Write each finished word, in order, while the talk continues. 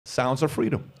Sounds of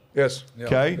Freedom. Yes.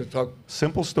 Okay?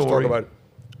 Simple story. Let's talk about it.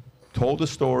 Told the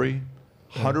story.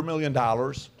 $100 million.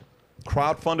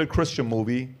 Crowdfunded Christian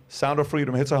movie. Sound of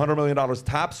Freedom hits $100 million.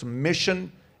 Tops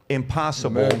Mission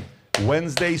Impossible. Amen.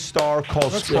 Wednesday star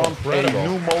calls Trump a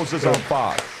new Moses on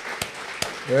Fox.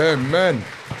 Amen.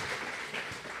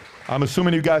 I'm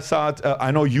assuming you guys saw it.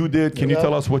 I know you did. Can you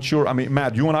tell us what your, I mean,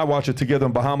 Matt, you and I watched it together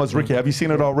in Bahamas. Ricky, have you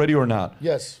seen it already or not?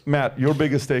 Yes. Matt, your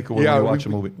biggest takeaway when you watch the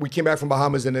movie? We came back from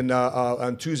Bahamas, and then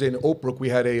on Tuesday in Oak Brook, we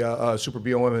had a Super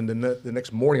BOM, and then the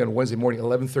next morning, on Wednesday morning,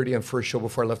 11:30 on first show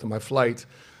before I left on my flight,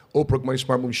 Oak Brook Money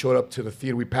Smart Movie showed up to the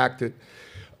theater. We packed it.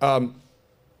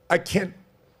 I can't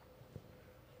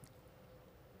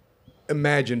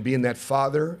imagine being that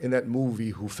father in that movie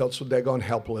who felt so daggone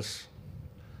helpless,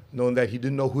 knowing that he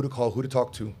didn't know who to call, who to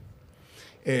talk to,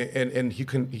 and he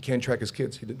can't track his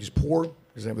kids. He's poor, he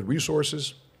doesn't have the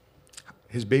resources.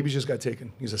 His babies just got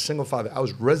taken. He's a single father. I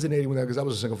was resonating with that because I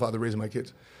was a single father raising my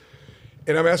kids.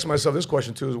 And I'm asking myself this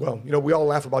question too as well. You know, we all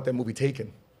laugh about that movie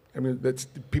Taken. I mean,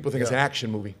 people think it's an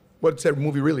action movie. What's that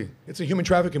movie really? It's a human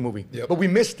trafficking movie. Yep. But we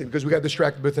missed it because we got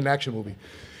distracted with an action movie.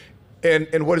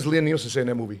 And what does Liam Neeson say in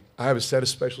that movie? I have a set of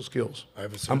special skills. I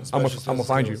have a set of special skills. I'm gonna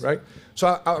find you, right?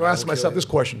 So I'm asking myself this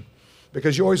question,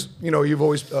 because you always, you've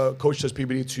always coached us,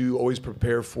 PBD, to always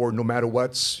prepare for no matter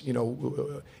what's,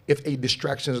 if a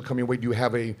distraction is coming your way, do you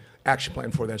have a action plan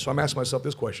for that? So I'm asking myself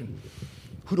this question: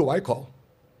 who do I call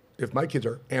if my kids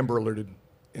are Amber Alerted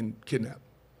and kidnapped?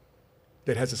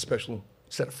 That has a special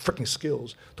set of freaking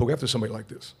skills to go after somebody like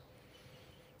this.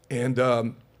 And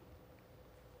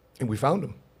we found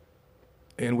him.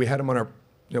 And we had him on our,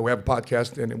 we have a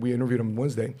podcast, and we interviewed him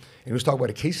Wednesday, and he was talking about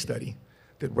a case study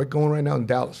that going right now in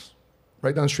Dallas,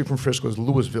 right down the street from Frisco is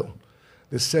Louisville.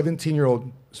 This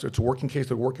 17-year-old, so it's a working case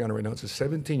they're working on it right now. It's a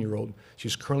 17-year-old.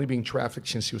 She's currently being trafficked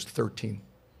since she was 13.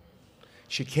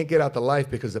 She can't get out to life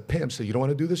because the pimp said, you don't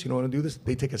want to do this, you don't want to do this.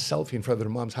 They take a selfie in front of their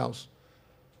mom's house.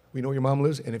 We know where your mom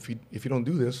lives, and if you don't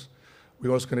do this,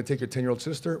 we're also going to take your 10-year-old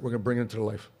sister, we're going to bring her into the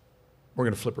life. We're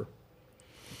going to flip her.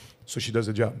 So she does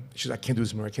the job. She says, I can't do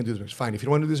this anymore, I can't do this anymore. Fine, if you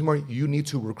don't want to do this anymore, you need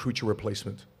to recruit your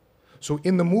replacement. So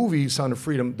in the movie, Sound of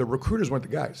Freedom, the recruiters weren't the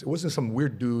guys. It wasn't some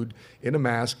weird dude in a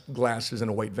mask, glasses, and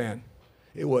a white van.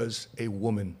 It was a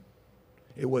woman.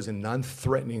 It was a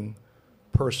non-threatening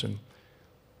person.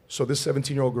 So this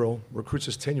 17-year-old girl recruits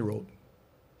this 10-year-old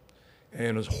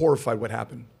and was horrified what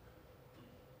happened.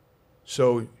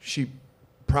 So she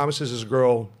promises this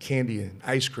girl candy and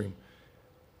ice cream.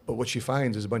 But what she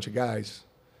finds is a bunch of guys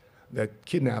that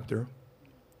kidnapped her,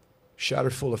 shot her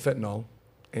full of fentanyl,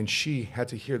 and she had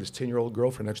to hear this 10-year-old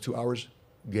girl for the next 2 hours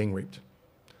gang raped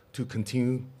to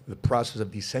continue the process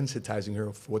of desensitizing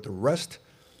her for what the rest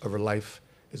of her life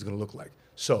is going to look like.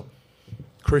 So,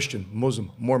 Christian,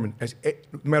 Muslim, Mormon, no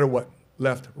matter what,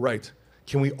 left, right,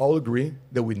 can we all agree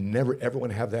that we never ever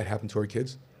want to have that happen to our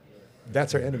kids?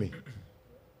 That's our enemy.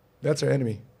 That's our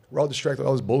enemy. We're all distracted with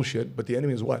all this bullshit, but the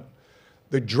enemy is what?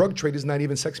 The drug trade is not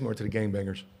even sexy more to the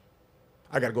gangbangers.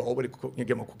 I got to go all the way to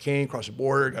get my cocaine, cross the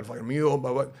border, got to find a mule,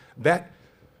 blah, blah. That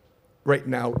right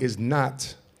now is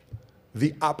not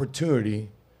the opportunity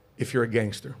if you're a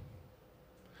gangster.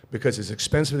 Because it's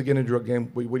expensive to get in a drug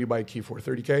game. What do you buy a key for?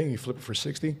 30K and you flip it for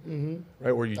 60? Mm-hmm.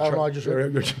 Right? Or you I don't know, I just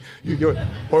heard.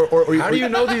 How do you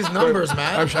know these numbers,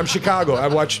 man? I'm Chicago. I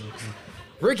watch.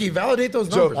 Ricky, validate those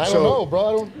numbers. I don't know, bro.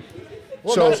 I don't.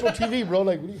 Well, national TV, bro.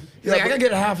 Like, I gotta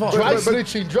get a half off. Dry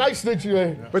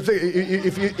snitching. But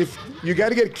if you got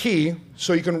to get a key,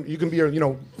 so you can be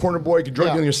a corner boy, you can drug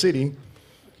deal in your city,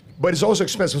 but it's also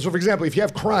expensive. So for example, if you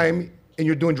have crime and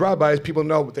you're doing drive-bys, people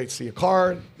know they see a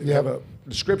car, you have a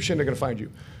description, they're gonna find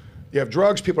you. You have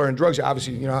drugs, people are on drugs.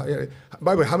 Obviously,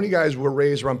 By the way, how many guys were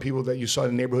raised around people that you saw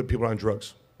in the neighborhood? People are on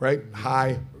drugs, right?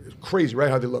 High, crazy,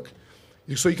 right? How they look.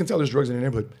 So you can tell there's drugs in the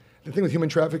neighborhood. The thing with human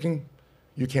trafficking,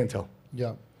 you can't tell.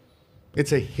 Yeah.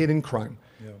 It's a hidden crime.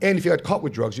 Yeah. And if you got caught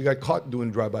with drugs, you got caught doing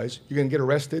drive-bys, you're gonna get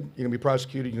arrested, you're gonna be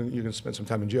prosecuted, you're gonna spend some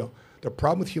time in jail. The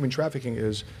problem with human trafficking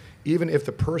is, even if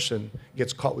the person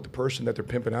gets caught with the person that they're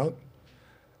pimping out,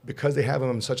 because they have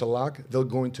them in such a lock, they're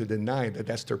going to deny that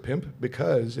that's their pimp,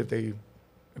 because if they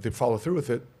follow through with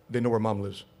it, they know where mom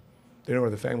lives. They know where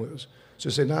the family lives. So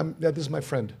they say, nah, this is my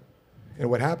friend. And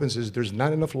what happens is there's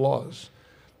not enough laws.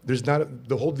 There's not,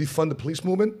 the whole defund the police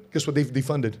movement, guess what they've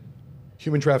defunded?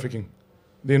 Human trafficking.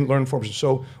 They didn't learn enforcement.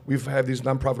 So we've had these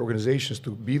nonprofit organizations to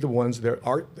be the ones that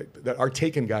are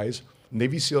taking guys,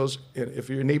 Navy SEALs. If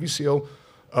you're a Navy SEAL,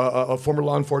 a former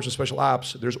law enforcement special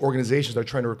ops, there's organizations that are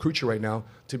trying to recruit you right now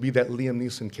to be that Liam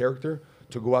Neeson character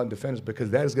to go out and defend us, because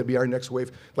that is going to be our next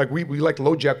wave. Like we like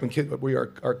LoJack when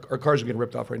our cars are getting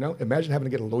ripped off right now. Imagine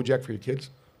having to get a LoJack for your kids.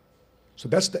 So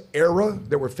that's the era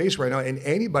that we're facing right now. And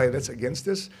anybody that's against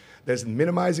this, that's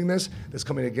minimizing this, that's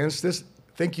coming against this,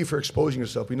 thank you for exposing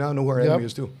yourself. We now know who our enemy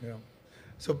is too. Yeah.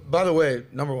 So, by the way,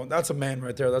 number one, that's a man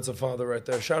right there. That's a father right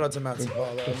there. Shout out to Matt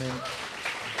Zapala. I mean,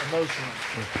 emotional.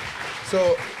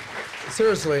 So,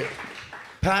 seriously,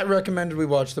 Pat recommended we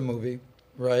watch the movie,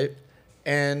 right?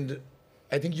 And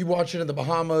I think you watched it in the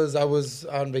Bahamas. I was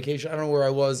on vacation. I don't know where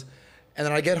I was. And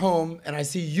then I get home and I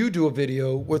see you do a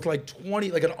video with like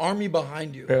 20, like an army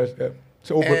behind you. Yeah.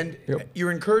 So, And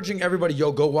you're encouraging everybody,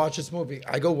 yo, go watch this movie.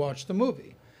 I go watch the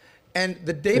movie. And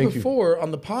the day before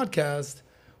on the podcast,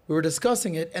 we were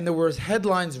discussing it, and there was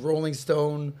headlines, Rolling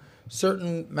Stone,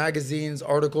 certain magazines,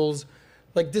 articles,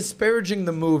 like disparaging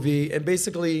the movie and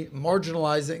basically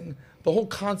marginalizing the whole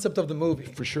concept of the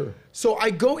movie. For sure. So I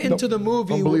go into the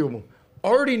movie Unbelievable.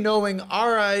 already knowing,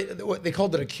 all right, what they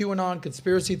called it a QAnon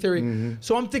conspiracy theory.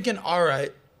 So I'm thinking, all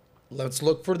right, let's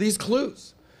look for these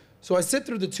clues. So I sit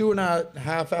through the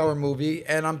 2.5 hour movie,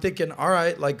 and I'm thinking, all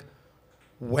right, like,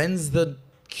 when's the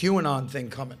QAnon thing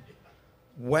coming?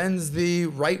 When's the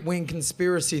right-wing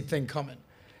conspiracy thing coming?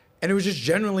 And it was just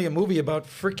generally a movie about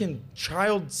freaking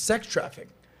child sex trafficking.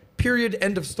 Period,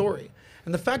 end of story.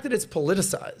 And the fact that it's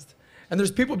politicized, and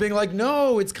there's people being like,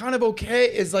 no, it's kind of okay,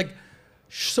 is like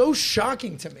so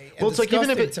shocking to me. Well, it's like even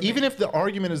if the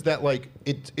argument is that like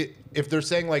if they're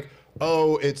saying like,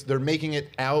 oh, they're making it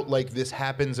out like this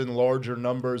happens in larger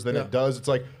numbers than it does. It's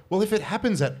like, well, if it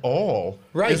happens at all,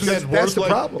 right? That's the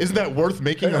problem. Isn't that worth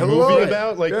making a movie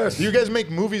about? Like, you guys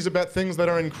make movies about things that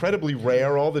are incredibly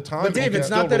rare all the time. But Dave, it's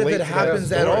not that if it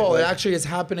happens at all, it actually is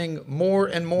happening more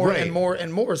and more and more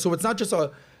and more. So it's not just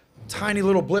a tiny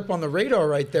little blip on the radar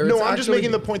right there. No, I'm just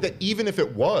making the point that even if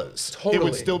it was, it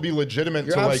would still be legitimate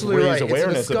to like raise awareness about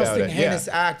it. It's a disgusting, heinous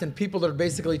act, and people that are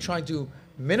basically trying to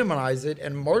minimize it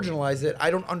and marginalize it.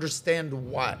 I don't understand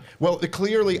why. Well,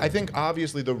 clearly, I think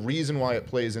obviously the reason why it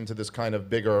plays into this kind of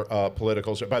bigger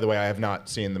political. By the way, I have not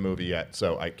seen the movie yet,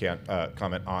 so I can't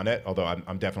comment on it. Although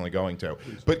I'm definitely going to.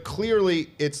 But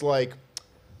clearly, it's like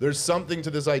there's something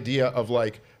to this idea of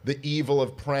like the evil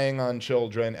of preying on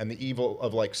children and the evil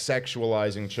of like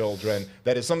sexualizing children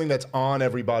that is something that's on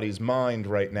everybody's mind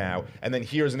right now. And then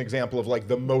here's an example of like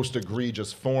the most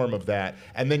egregious form of that.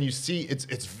 And then you see,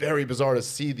 it's very bizarre to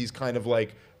see these kind of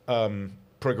like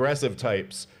progressive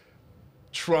types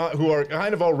who are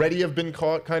kind of already have been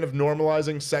caught kind of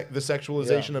normalizing the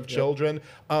sexualization of children.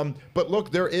 But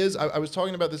look, there is, I was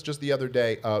talking about this just the other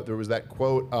day, there was that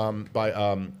quote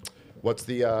by, what's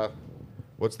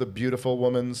the beautiful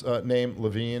woman's name?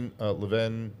 Levine, the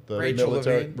Rachel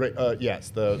military. Levine? Yes,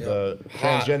 the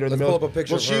transgender. Let's pull up a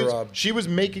picture of her, Rob. She was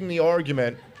making the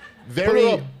argument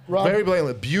very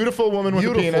blatantly. Beautiful woman with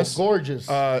a penis. Gorgeous.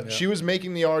 She was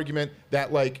making the argument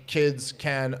that like kids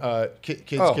can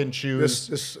choose.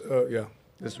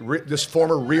 This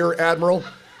former rear admiral.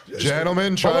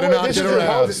 Gentlemen, try to not get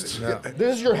aroused.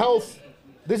 This is your health.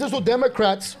 This is what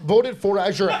Democrats voted for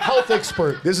as your health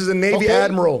expert. This is a Navy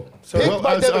admiral. Picked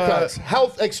by Democrats,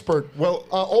 health expert. Well,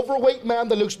 overweight man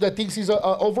that thinks he's a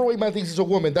overweight man thinks he's a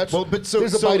woman. That's this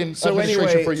is the Biden administration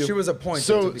anyway, for you. She was appointed.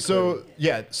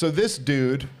 So this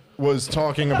dude was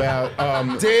talking about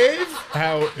Dave,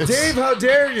 how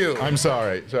dare you? I'm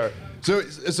sorry. So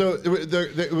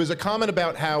it was a comment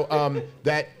about how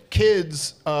that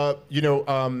kids,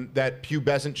 that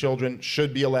pubescent children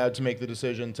should be allowed to make the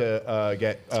decision to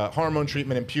get hormone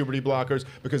treatment and puberty blockers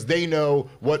because they know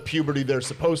what puberty they're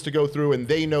supposed to go through and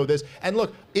they know this. And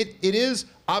look, it is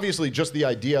obviously just the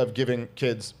idea of giving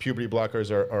kids puberty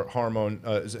blockers or hormone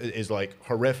is like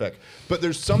horrific. But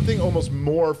there's something almost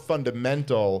more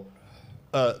fundamental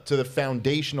to the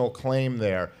foundational claim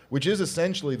there, which is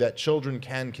essentially that children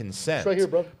can consent. It's right here,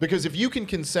 bro. Because if you can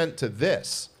consent to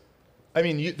this, I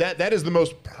mean, that is the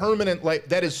most permanent, like,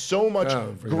 that is so much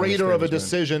greater of a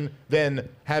decision than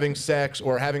having sex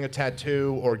or having a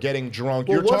tattoo or getting drunk.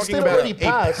 Well, you're talking about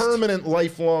a permanent,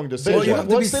 lifelong decision. Well, you have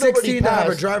to be 16 to have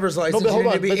a driver's license. You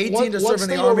need to be 18 to serve in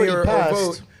the army or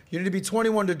vote. You need to be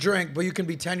 21 to drink, but you can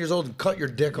be 10 years old and cut your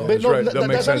dick off. But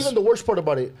that's not even the worst part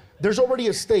about it. There's already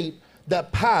a state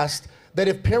that passed that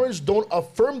if parents don't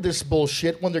affirm this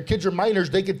bullshit when their kids are minors,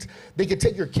 they could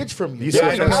take your kids from you. Yeah,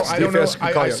 I don't know.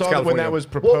 I saw that when that was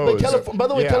proposed. Well, by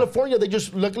the way, California,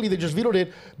 luckily they just vetoed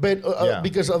it, but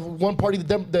because of one party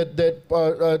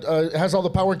that has all the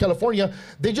power in California,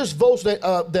 they just voted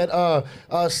that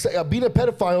being a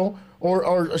pedophile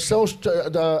or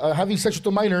having sex with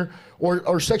a minor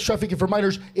or sex trafficking for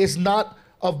minors is not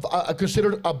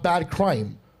considered a bad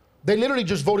crime. They literally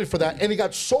just voted for that, and it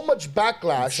got so much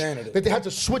backlash Insanity. that they had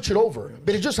to switch it over.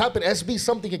 But it just happened, SB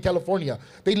something in California.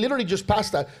 They literally just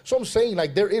passed that. So I'm saying,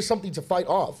 like, there is something to fight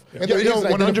off. And there is an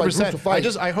identified group to 100%.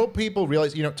 fight. I hope people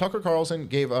realize, Tucker Carlson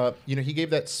gave, he gave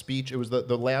that speech. It was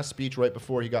the last speech right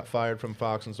before he got fired from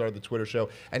Fox and started the Twitter show.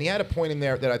 And he had a point in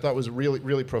there that I thought was really,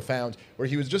 really profound, where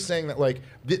he was just saying that, like,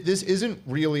 this isn't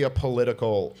really a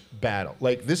political battle.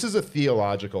 Like, this is a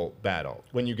theological battle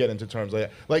when you get into terms like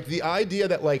that. Like, the idea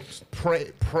that, like,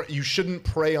 you shouldn't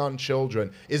prey on children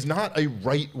is not a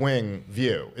right-wing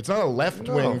view. It's not a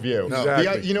left-wing view. No.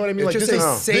 Exactly. You know what I mean? It's Like,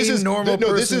 just a sane, normal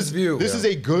person's view. This is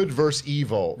a good versus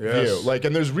evil Yes. view. Like,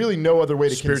 and there's really no other way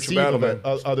to Spiritual conceive of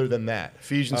battle, it other than that.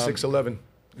 Ephesians 6:11.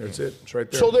 That's it. It's right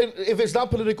there. So then, if it's not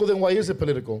political, then why is it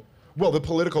political? Well, the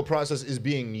political process is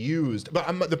being used.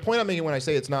 But the point I'm making when I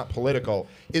say it's not political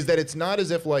is that it's not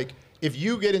as if, like, if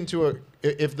you get into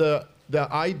if the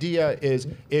idea is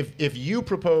if you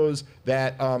propose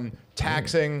that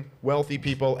taxing wealthy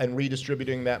people and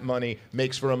redistributing that money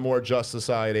makes for a more just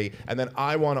society, and then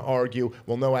I want to argue,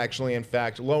 well, no, actually, in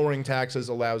fact, lowering taxes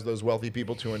allows those wealthy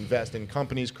people to invest in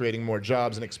companies, creating more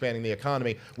jobs and expanding the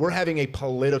economy. We're having a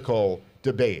political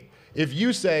debate. If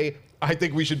you say, I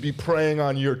think we should be preying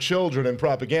on your children and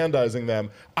propagandizing them,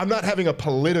 I'm not having a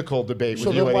political debate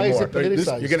with you anymore. So then why is it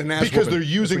politicized? You're getting an ass Because whooping. they're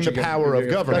using That's what the you get. power of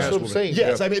government. That's what I'm saying.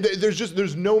 Yes, Yeah. I mean,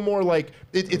 there's no more, like,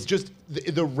 it's just,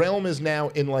 the realm is now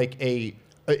in, like,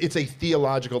 it's a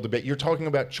theological debate. You're talking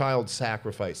about child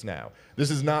sacrifice now.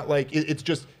 This is not like,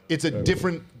 it's a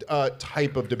different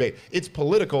type of debate. It's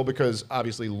political because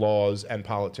obviously laws and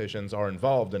politicians are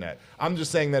involved in it. I'm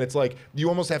just saying that it's like, you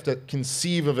almost have to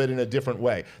conceive of it in a different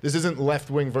way. This isn't left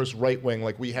wing versus right wing,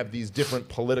 like we have these different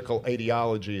political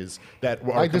ideologies that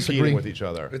are competing with each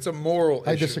other. It's a moral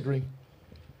issue. I disagree.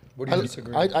 What do you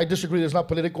disagree? I disagree. That it's not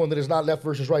political and that it's not left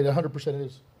versus right. 100% it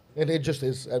is. And it just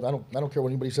is. I don't care what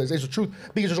anybody says. It's the truth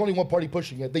because there's only one party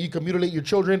pushing it. That you can mutilate your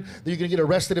children. That you're gonna get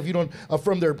arrested if you don't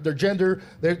affirm their gender.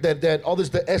 That all this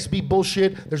the SB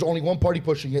bullshit. There's only one party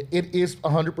pushing it. It is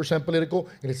 100% political,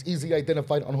 and it's easily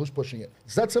identified on who's pushing it.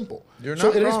 It's that simple. You're not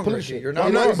so it wrong, is political. Ricky. You're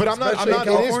not wrong. But I'm not.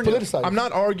 It is politicized. I'm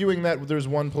not arguing that there's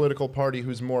one political party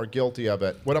who's more guilty of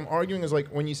it. What I'm arguing is, like,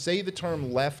 when you say the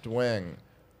term left wing,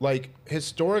 like,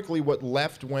 historically, what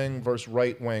left wing versus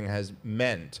right wing has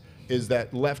meant is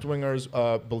that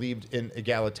left-wingers believed in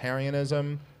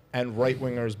egalitarianism and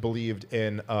right-wingers believed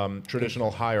in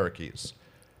traditional hierarchies.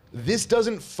 This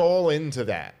doesn't fall into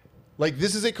that. Like,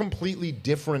 this is a completely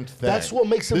different thing. That's what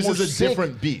makes it more sick. This is a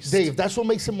different beast. Dave, that's what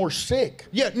makes it more sick.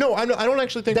 Yeah, no, I don't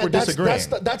actually think we're disagreeing.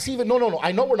 That's even, no.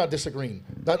 I know we're not disagreeing.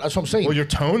 That's what I'm saying. Well, your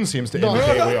tone seems to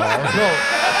indicate we are.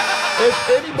 No. If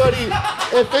anybody,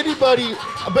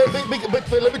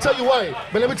 but let me tell you why.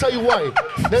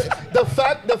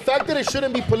 The fact that it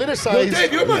shouldn't be politicized. Yo,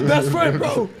 Dave, you're my best friend,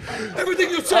 bro. Everything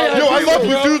you say, Yo, I agree love with,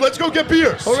 you, bro. dude. Let's go get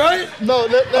beers. All right? No,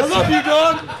 I love you,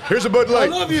 dog. Here's a Bud I Light.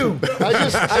 love you. I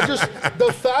just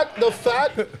the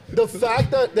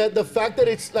fact that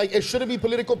it's like it shouldn't be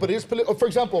political, but it is political. For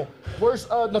example, where's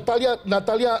Natalia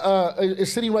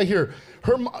is sitting right here.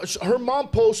 Her mom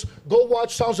posts, go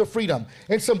watch Sounds of Freedom.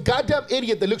 And some goddamn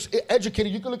idiot that looks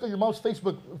educated, you can look at your mom's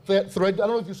Facebook thread. I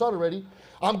don't know if you saw it already.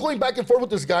 I'm going back and forth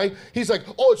with this guy. He's like,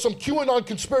 oh, it's some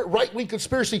QAnon right-wing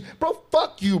conspiracy. Bro,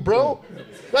 fuck you, bro.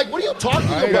 Like, what are you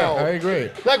talking about? I agree.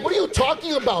 Like, what are you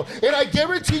talking about? And I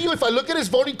guarantee you, if I look at his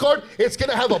voting card, it's going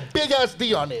to have a big-ass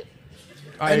D on it.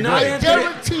 I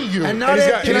guarantee you. And not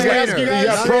Can I ask you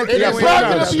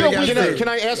guys? Can Can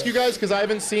I ask you guys, because I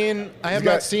have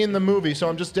not seen the movie, so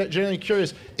I'm just genuinely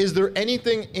curious. Is there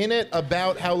anything in it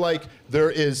about how, like,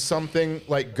 there is something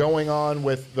like going on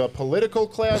with the political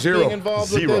class being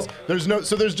involved with this? There's no.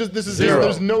 So there's just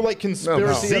there's no like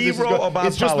conspiracy. Zero about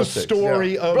it's just politics. the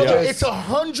story of. Brother, this. it's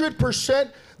 100%.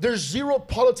 There's zero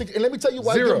politics, and let me tell you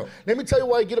why. Zero. Let me tell you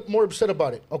why I get more upset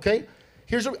about it. Okay,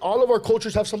 all of our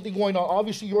cultures have something going on.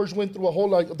 Obviously, yours went through a whole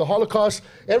the Holocaust.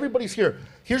 Everybody's here.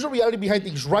 Here's the reality behind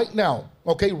things right now.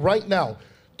 Okay, right now,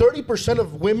 30%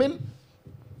 of women.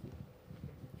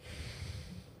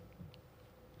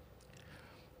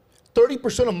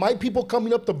 30% of my people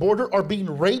coming up the border are being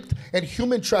raped and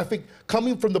human trafficked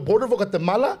coming from the border of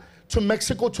Guatemala to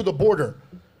Mexico to the border.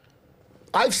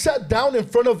 I've sat down in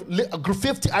front of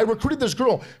 50. I recruited this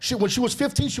girl. When she was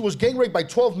 15, she was gang raped by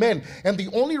 12 men. And the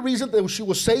only reason that she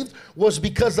was saved was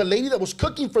because the lady that was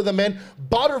cooking for the men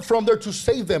bought her from there to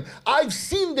save them. I've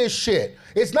seen this shit.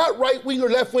 It's not right wing or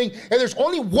left wing. And there's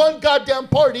only one goddamn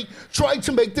party trying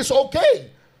to make this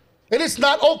okay. And it's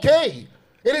not okay.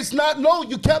 It is not, no,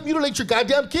 you can't mutilate your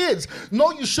goddamn kids.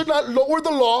 No, you should not lower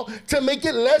the law to make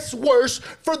it less worse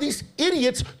for these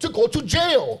idiots to go to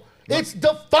jail. It's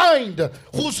defined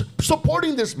who's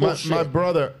supporting this bullshit. My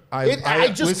brother, I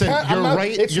just listen. can't. You're I'm not,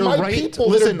 right. it's You're my right. people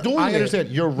Listen, that are doing I it. understand.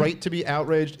 You're right to be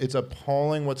outraged. It's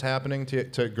appalling what's happening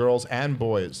to girls and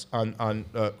boys on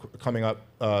coming up.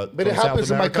 But from it happens South in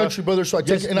my America. country, brother. So I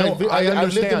take Yes, and no,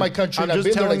 I've lived in my country. I'm And I've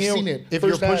just been there. telling I've you, seen it. if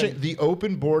you're firsthand. pushing the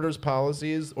open borders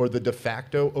policies or the de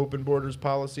facto open borders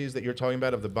policies that you're talking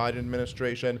about of the Biden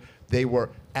administration, they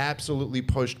were absolutely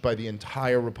pushed by the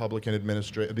entire Republican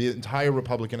administration, the entire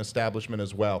Republican establishment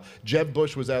as well. Jeb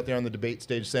Bush was out there on the debate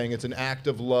stage saying it's an act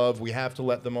of love. We have to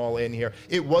let them all in here.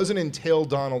 It wasn't until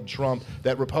Donald Trump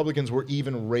that Republicans were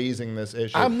even raising this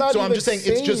issue. I'm not so I'm even just saying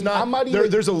it's just not.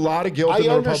 There's a lot of guilt in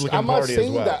the Republican I'm not Party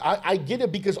saying as well. that. I get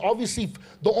it because obviously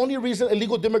the only reason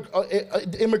illegal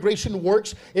immigration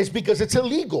works is because it's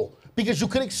illegal. Because you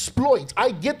can exploit.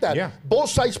 I get that. Yeah. Both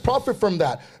sides profit from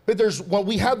that. But when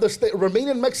we have the state remain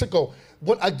in Mexico.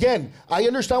 Again, I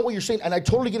understand what you're saying, and I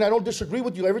totally get. I don't disagree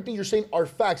with you. Everything you're saying are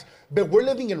facts. But we're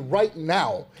living in right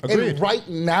now. Agreed. And right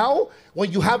now,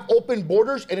 when you have open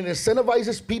borders and it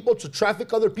incentivizes people to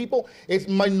traffic other people, it's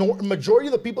majority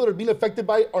of the people that are being affected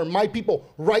by it are my people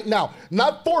right now.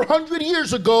 Not 400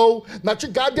 years ago, not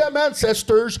your goddamn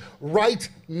ancestors, right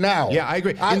now. Yeah, I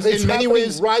agree. It's in many happening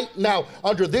ways, right now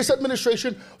under this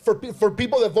administration for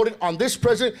people that voted on this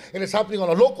president, and it's happening on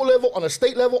a local level, on a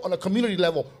state level, on a community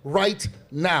level right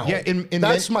now. Yeah,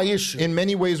 that's my issue. In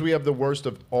many ways, we have the worst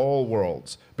of all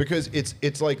worlds because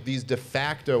it's like these de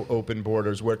facto open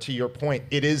borders where, to your point,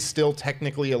 it is still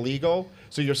technically illegal.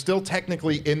 So you're still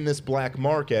technically in this black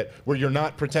market where you're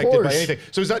not protected by anything.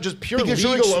 So it's not just pure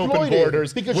legal open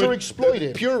borders. Because you're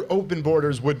exploited. Pure open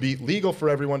borders would be legal for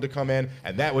everyone to come in,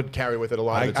 and that would carry with it a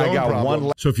lot of its own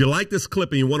problems. So if you like this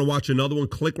clip and you want to watch another one,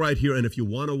 click right here. And if you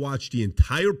want to watch the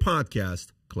entire podcast,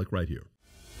 click right here.